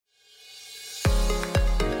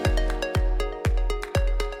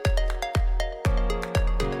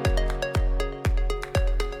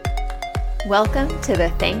Welcome to the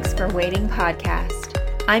Thanks for Waiting podcast.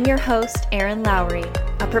 I'm your host, Erin Lowry,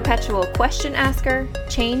 a perpetual question asker,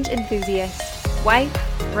 change enthusiast, wife,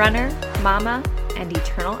 runner, mama, and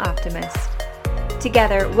eternal optimist.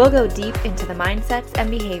 Together, we'll go deep into the mindsets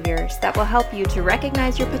and behaviors that will help you to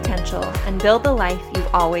recognize your potential and build the life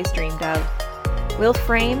you've always dreamed of. We'll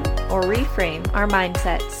frame or reframe our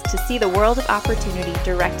mindsets to see the world of opportunity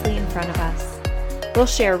directly in front of us. We'll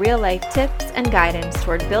share real-life tips and guidance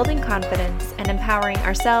toward building confidence and empowering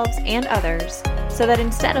ourselves and others so that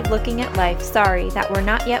instead of looking at life sorry that we're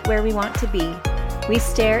not yet where we want to be, we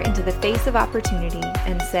stare into the face of opportunity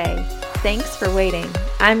and say, "Thanks for waiting.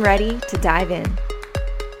 I'm ready to dive in."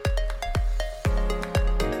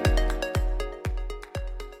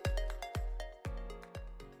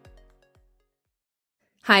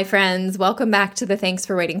 Hi, friends. Welcome back to the Thanks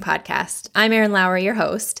for Waiting podcast. I'm Erin Lowry, your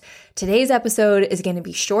host. Today's episode is going to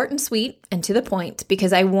be short and sweet and to the point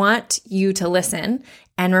because I want you to listen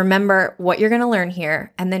and remember what you're going to learn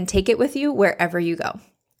here and then take it with you wherever you go.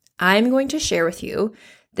 I'm going to share with you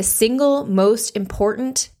the single most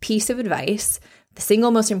important piece of advice, the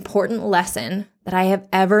single most important lesson that I have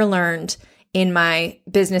ever learned in my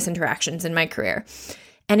business interactions in my career.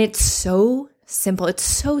 And it's so simple. It's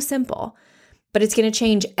so simple. But it's going to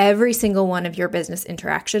change every single one of your business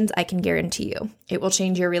interactions, I can guarantee you. It will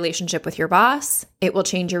change your relationship with your boss. It will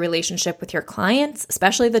change your relationship with your clients,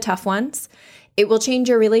 especially the tough ones. It will change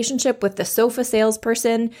your relationship with the sofa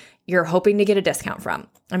salesperson you're hoping to get a discount from.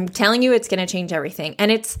 I'm telling you, it's going to change everything.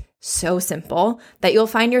 And it's so simple that you'll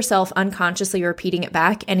find yourself unconsciously repeating it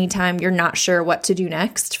back anytime you're not sure what to do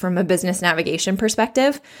next from a business navigation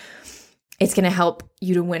perspective. It's going to help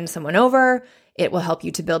you to win someone over. It will help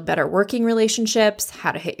you to build better working relationships,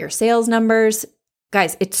 how to hit your sales numbers.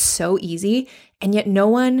 Guys, it's so easy, and yet no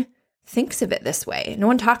one thinks of it this way. No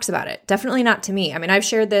one talks about it. Definitely not to me. I mean, I've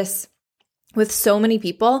shared this with so many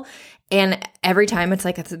people, and every time it's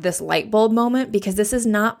like this light bulb moment because this is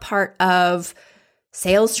not part of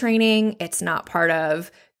sales training. It's not part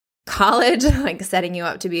of college, like setting you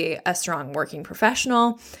up to be a strong working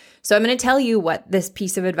professional. So I'm going to tell you what this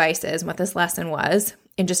piece of advice is and what this lesson was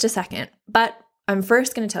in just a second. But I'm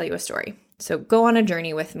first going to tell you a story. So go on a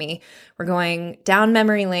journey with me. We're going down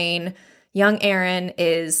memory lane. Young Erin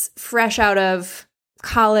is fresh out of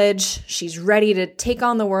college. She's ready to take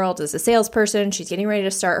on the world as a salesperson. She's getting ready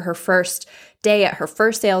to start her first day at her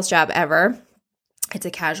first sales job ever. It's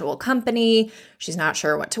a casual company. She's not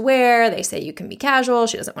sure what to wear. They say you can be casual.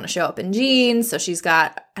 She doesn't want to show up in jeans. So she's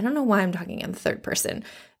got, I don't know why I'm talking in the third person.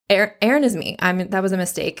 Erin is me. That was a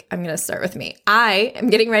mistake. I'm going to start with me. I am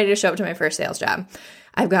getting ready to show up to my first sales job.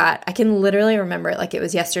 I can literally remember it like it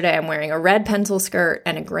was yesterday. I'm wearing a red pencil skirt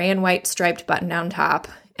and a gray and white striped button-down top.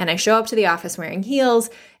 And I show up to the office wearing heels.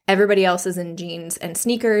 Everybody else is in jeans and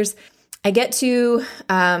sneakers. I get to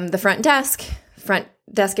the front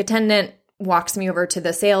desk attendant walks me over to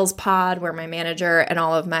the sales pod where my manager and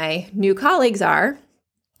all of my new colleagues are.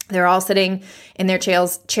 They're all sitting in their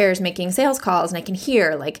chairs making sales calls, and I can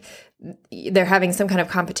hear like they're having some kind of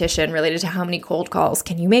competition related to how many cold calls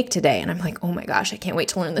can you make today. And I'm like, oh my gosh, I can't wait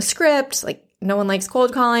to learn the script. Like no one likes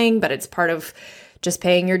cold calling, but it's part of just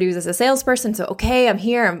paying your dues as a salesperson. So okay, I'm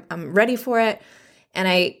here. I'm ready for it. And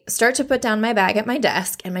I start to put down my bag at my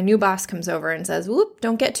desk, and my new boss comes over and says, "Whoop,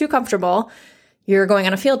 don't get too comfortable. You're going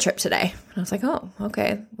on a field trip today." And I was like, oh,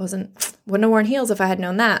 okay. Wouldn't have worn heels if I had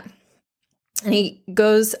known that. And he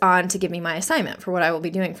goes on to give me my assignment for what I will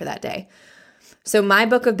be doing for that day. So my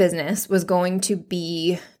book of business was going to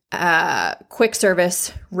be quick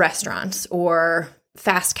service restaurants or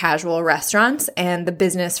fast casual restaurants and the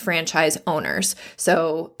business franchise owners.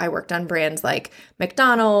 So I worked on brands like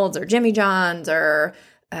McDonald's or Jimmy John's or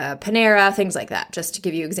Panera, things like that, just to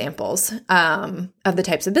give you examples of the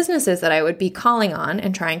types of businesses that I would be calling on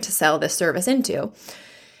and trying to sell this service into.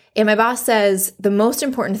 And my boss says, the most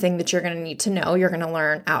important thing that you're going to need to know, you're going to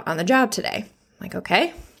learn out on the job today. I'm like,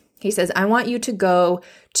 okay. He says, I want you to go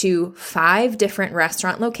to 5 different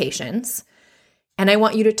restaurant locations, and I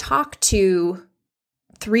want you to talk to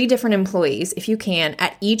 3 different employees, if you can,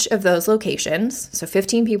 at each of those locations. So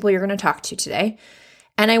 15 people you're going to talk to today.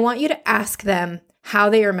 And I want you to ask them how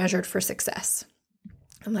they are measured for success.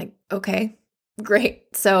 I'm like, okay.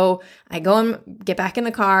 Great. So I go and get back in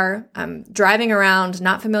the car. I'm driving around,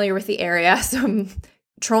 not familiar with the area. So I'm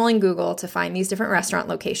trolling Google to find these different restaurant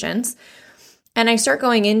locations. And I start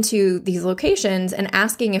going into these locations and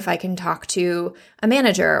asking if I can talk to a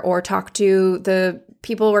manager or talk to the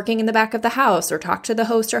people working in the back of the house or talk to the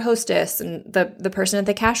host or hostess and the person at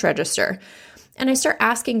the cash register. And I start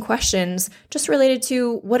asking questions just related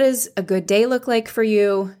to what does a good day look like for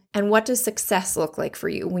you? And what does success look like for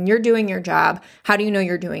you? When you're doing your job, how do you know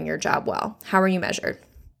you're doing your job well? How are you measured?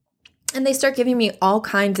 And they start giving me all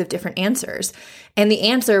kinds of different answers. And the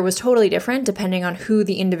answer was totally different depending on who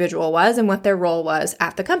the individual was and what their role was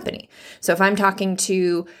at the company. So if I'm talking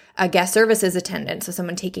to a guest services attendant, so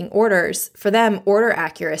someone taking orders, for them, order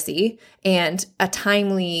accuracy and a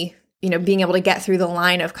timely, being able to get through the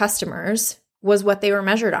line of customers was what they were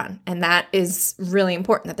measured on. And that is really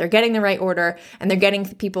important, that they're getting the right order and they're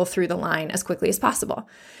getting people through the line as quickly as possible.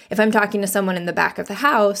 If I'm talking to someone in the back of the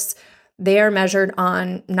house, they are measured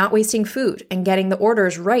on not wasting food and getting the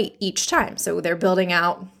orders right each time. So they're building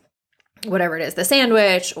out whatever it is, the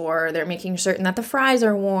sandwich, or they're making certain that the fries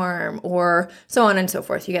are warm, or so on and so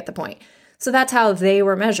forth. You get the point. So that's how they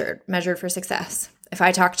were measured for success. If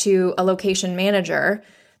I talk to a location manager,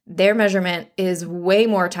 their measurement is way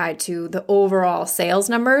more tied to the overall sales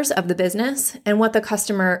numbers of the business and what the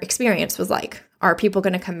customer experience was like. Are people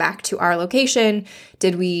going to come back to our location?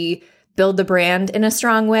 Did we build the brand in a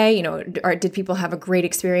strong way? Or did people have a great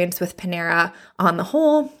experience with Panera on the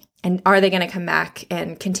whole? And are they going to come back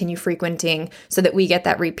and continue frequenting so that we get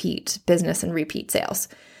that repeat business and repeat sales?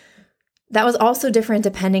 That was also different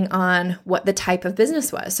depending on what the type of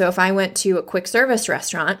business was. So if I went to a quick service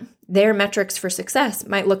restaurant, their metrics for success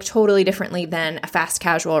might look totally differently than a fast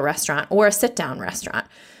casual restaurant or a sit-down restaurant.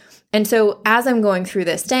 And so as I'm going through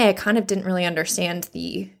this day, I kind of didn't really understand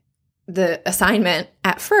the assignment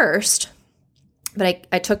at first, but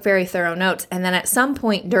I took very thorough notes. And then at some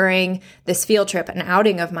point during this field trip, an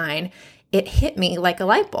outing of mine, it hit me like a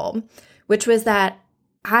light bulb, which was that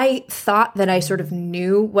I thought that I sort of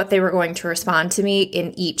knew what they were going to respond to me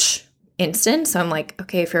in each instance. So I'm like,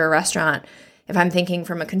 okay, if you're a restaurant, if I'm thinking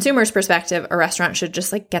from a consumer's perspective, a restaurant should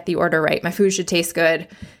just get the order right. My food should taste good.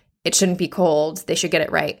 It shouldn't be cold. They should get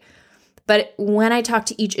it right. But when I talked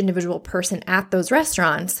to each individual person at those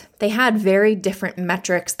restaurants, they had very different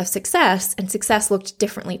metrics of success, and success looked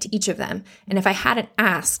differently to each of them. And if I hadn't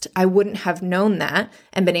asked, I wouldn't have known that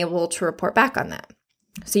and been able to report back on that.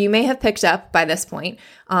 So you may have picked up by this point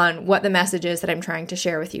on what the message is that I'm trying to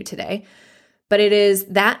share with you today. But it is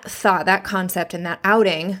that thought, that concept, and that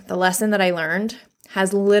outing, the lesson that I learned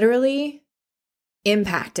has literally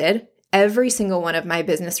impacted every single one of my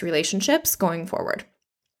business relationships going forward.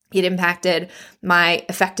 It impacted my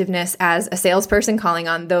effectiveness as a salesperson calling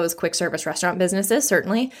on those quick service restaurant businesses,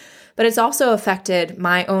 certainly. But it's also affected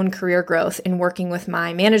my own career growth in working with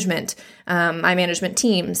my management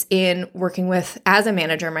teams, in working with as a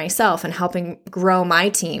manager myself and helping grow my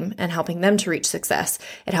team and helping them to reach success.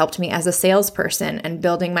 It helped me as a salesperson and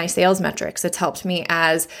building my sales metrics. It's helped me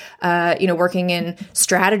as, working in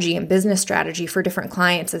strategy and business strategy for different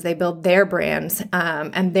clients as they build their brands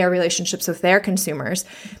and their relationships with their consumers.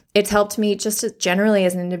 It's helped me just generally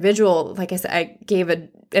as an individual. Like I said, I gave an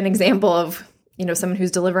example of someone who's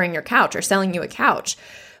delivering your couch or selling you a couch,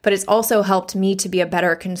 but it's also helped me to be a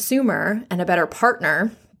better consumer and a better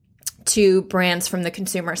partner to brands from the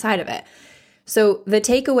consumer side of it. So the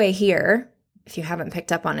takeaway here, if you haven't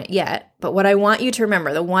picked up on it yet, but what I want you to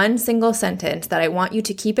remember, the one single sentence that I want you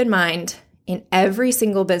to keep in mind in every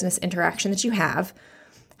single business interaction that you have,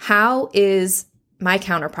 how is my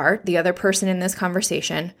counterpart, the other person in this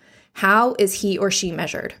conversation, how is he or she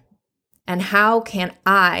measured? And how can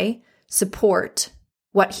I support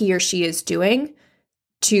what he or she is doing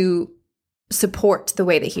to support the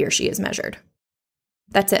way that he or she is measured?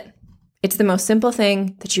 That's it. It's the most simple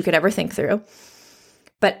thing that you could ever think through.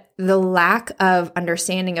 But the lack of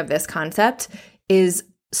understanding of this concept is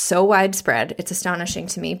so widespread. It's astonishing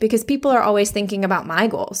to me because people are always thinking about my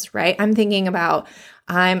goals, right? I'm thinking about,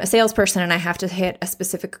 I'm a salesperson and I have to hit a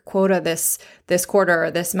specific quota this quarter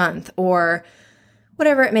or this month, or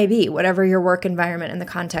whatever it may be, whatever your work environment and the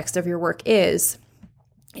context of your work is.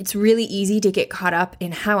 It's really easy to get caught up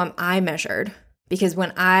in how am I measured, because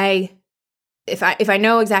if I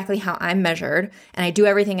know exactly how I'm measured and I do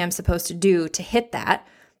everything I'm supposed to do to hit that,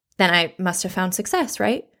 then I must have found success,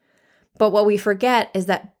 right? But what we forget is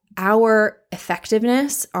that our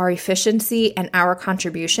effectiveness, our efficiency, and our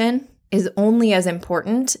contribution is only as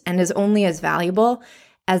important and is only as valuable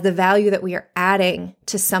as the value that we are adding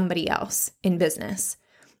to somebody else in business.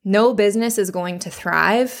 No business is going to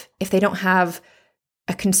thrive if they don't have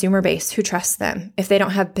a consumer base who trusts them, if they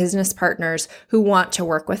don't have business partners who want to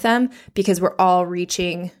work with them, because we're all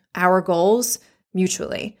reaching our goals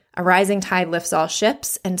mutually. A rising tide lifts all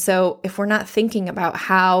ships. And so if we're not thinking about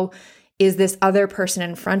how is this other person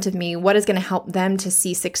in front of me, what is going to help them to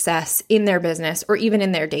see success in their business or even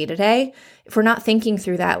in their day-to-day, if we're not thinking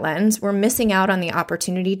through that lens, we're missing out on the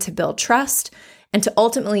opportunity to build trust and to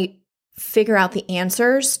ultimately figure out the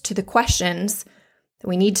answers to the questions that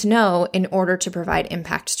we need to know in order to provide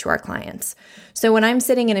impact to our clients. So when I'm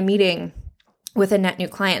sitting in a meeting with a net new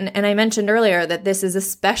client, and I mentioned earlier that this is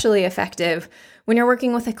especially effective when you're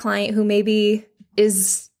working with a client who maybe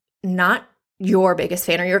is not your biggest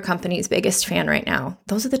fan or your company's biggest fan right now.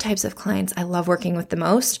 Those are the types of clients I love working with the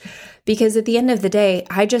most, because at the end of the day,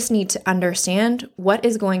 I just need to understand what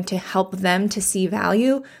is going to help them to see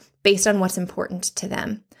value based on what's important to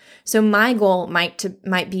them. So my goal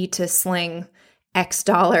might be to sling X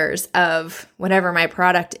dollars of whatever my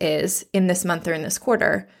product is in this month or in this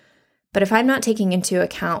quarter. But if I'm not taking into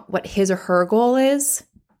account what his or her goal is,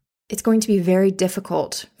 it's going to be very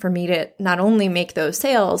difficult for me to not only make those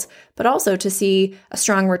sales, but also to see a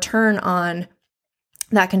strong return on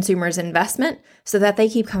that consumer's investment so that they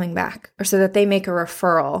keep coming back or so that they make a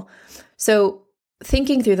referral. So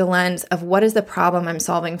thinking through the lens of what is the problem I'm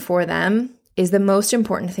solving for them is the most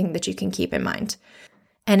important thing that you can keep in mind.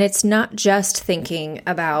 And it's not just thinking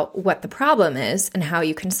about what the problem is and how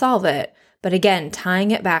you can solve it, but again,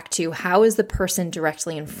 tying it back to how is the person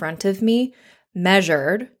directly in front of me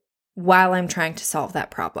measured while I'm trying to solve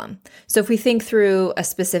that problem. So if we think through a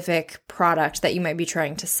specific product that you might be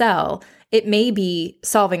trying to sell, it may be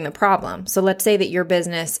solving the problem. So let's say that your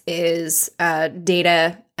business is a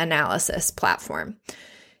data analysis platform.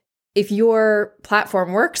 If your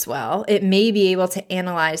platform works well, it may be able to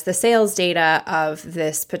analyze the sales data of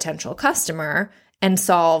this potential customer and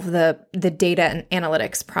solve the data and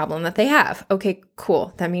analytics problem that they have. Okay,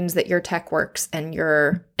 cool. That means that your tech works and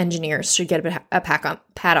your engineers should get a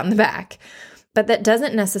pat on the back. But that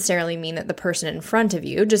doesn't necessarily mean that the person in front of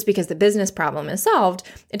you, just because the business problem is solved,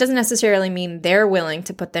 it doesn't necessarily mean they're willing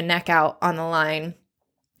to put their neck out on the line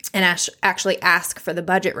and actually ask for the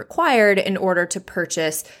budget required in order to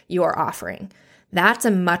purchase your offering. That's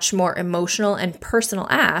a much more emotional and personal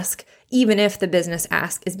ask, even if the business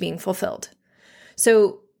ask is being fulfilled.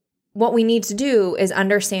 So what we need to do is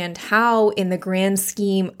understand how, in the grand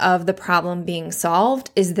scheme of the problem being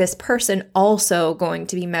solved, is this person also going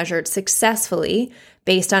to be measured successfully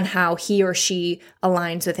based on how he or she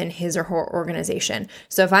aligns within his or her organization.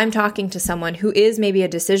 So if I'm talking to someone who is maybe a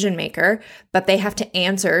decision maker, but they have to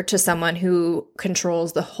answer to someone who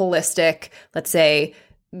controls the holistic, let's say,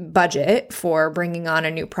 budget for bringing on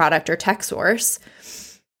a new product or tech source,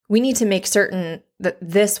 we need to make certain that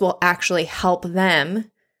this will actually help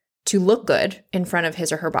them to look good in front of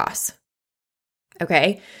his or her boss.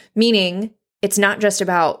 Okay? Meaning it's not just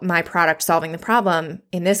about my product solving the problem.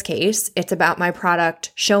 In this case, it's about my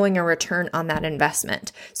product showing a return on that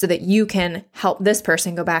investment so that you can help this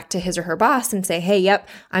person go back to his or her boss and say, hey, yep,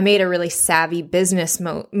 I made a really savvy business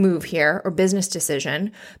move here or business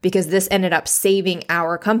decision because this ended up saving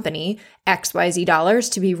our company XYZ dollars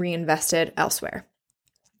to be reinvested elsewhere.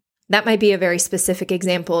 That might be a very specific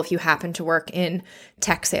example if you happen to work in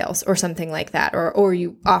tech sales or something like that, or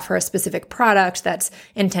you offer a specific product that's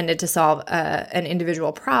intended to solve an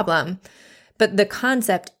individual problem. But the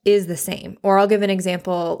concept is the same. Or I'll give an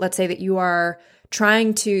example. Let's say that you're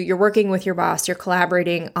working with your boss, you're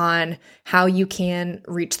collaborating on how you can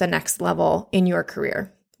reach the next level in your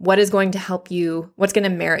career. What is going to help you? What's going to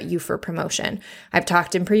merit you for promotion? I've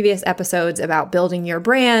talked in previous episodes about building your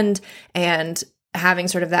brand and having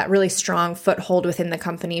sort of that really strong foothold within the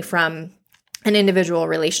company from an individual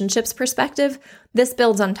relationships perspective. This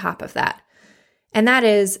builds on top of that. And that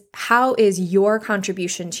is, how is your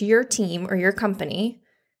contribution to your team or your company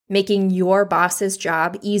making your boss's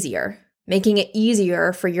job easier, making it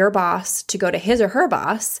easier for your boss to go to his or her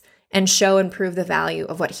boss and show and prove the value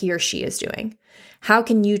of what he or she is doing? How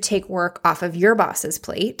can you take work off of your boss's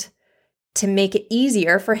plate to make it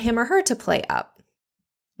easier for him or her to play up?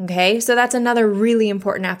 Okay, so that's another really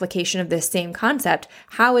important application of this same concept.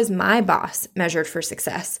 How is my boss measured for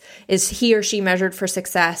success? Is he or she measured for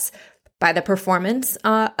success by the performance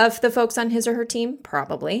of the folks on his or her team?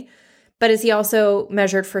 Probably. But is he also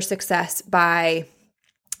measured for success by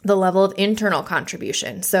the level of internal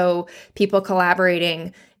contribution? So people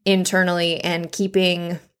collaborating internally and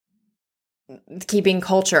keeping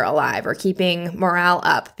culture alive or keeping morale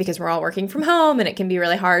up, because we're all working from home and it can be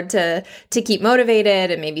really hard to keep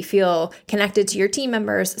motivated and maybe feel connected to your team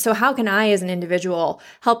members. So how can I as an individual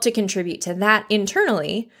help to contribute to that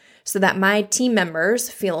internally so that my team members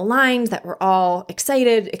feel aligned, that we're all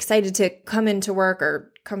excited to come into work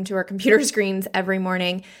or come to our computer screens every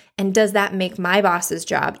morning? And does that make my boss's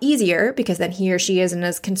job easier, because then he or she isn't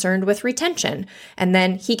as concerned with retention, and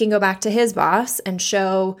then he can go back to his boss and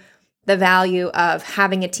show the value of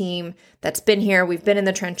having a team that's been here, we've been in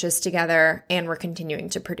the trenches together, and we're continuing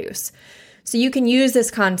to produce. So you can use this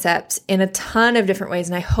concept in a ton of different ways,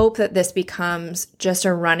 and I hope that this becomes just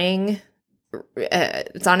a running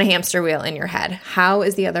it's on a hamster wheel in your head. How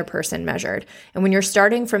is the other person measured? And when you're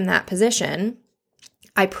starting from that position,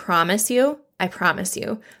 I promise you,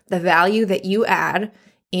 the value that you add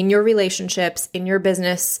in your relationships, in your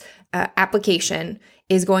business application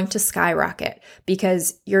is going to skyrocket,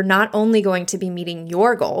 because you're not only going to be meeting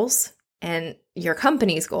your goals and your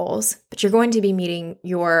company's goals, but you're going to be meeting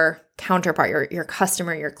your counterpart, your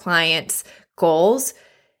customer, your client's goals.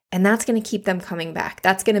 And that's going to keep them coming back.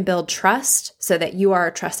 That's going to build trust so that you are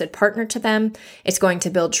a trusted partner to them. It's going to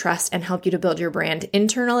build trust and help you to build your brand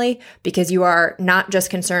internally, because you are not just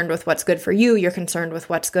concerned with what's good for you. You're concerned with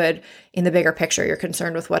what's good in the bigger picture. You're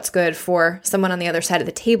concerned with what's good for someone on the other side of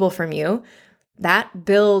the table from you. That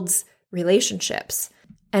builds relationships.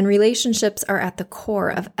 And relationships are at the core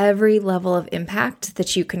of every level of impact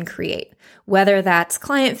that you can create, whether that's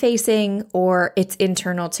client-facing or it's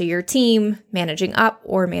internal to your team, managing up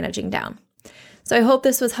or managing down. So I hope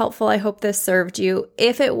this was helpful. I hope this served you.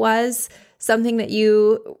 If it was something that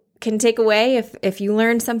you can take away, if you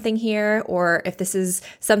learned something here, or if this is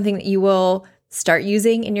something that you will start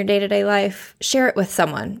using in your day-to-day life, share it with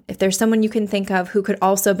someone. If there's someone you can think of who could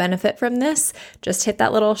also benefit from this, just hit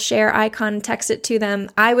that little share icon, text it to them.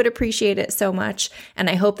 I would appreciate it so much, and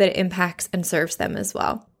I hope that it impacts and serves them as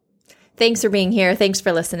well. Thanks for being here. Thanks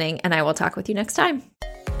for listening, and I will talk with you next time.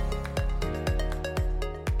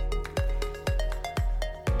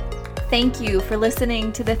 Thank you for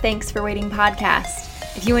listening to the Thanks for Waiting podcast.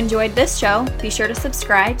 If you enjoyed this show, be sure to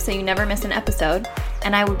subscribe so you never miss an episode.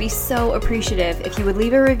 And I would be so appreciative if you would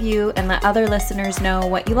leave a review and let other listeners know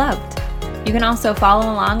what you loved. You can also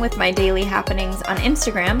follow along with my daily happenings on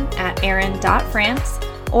Instagram at erin.france,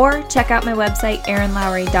 or check out my website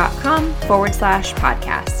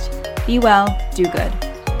erinlowry.com/podcast. Be well, do good.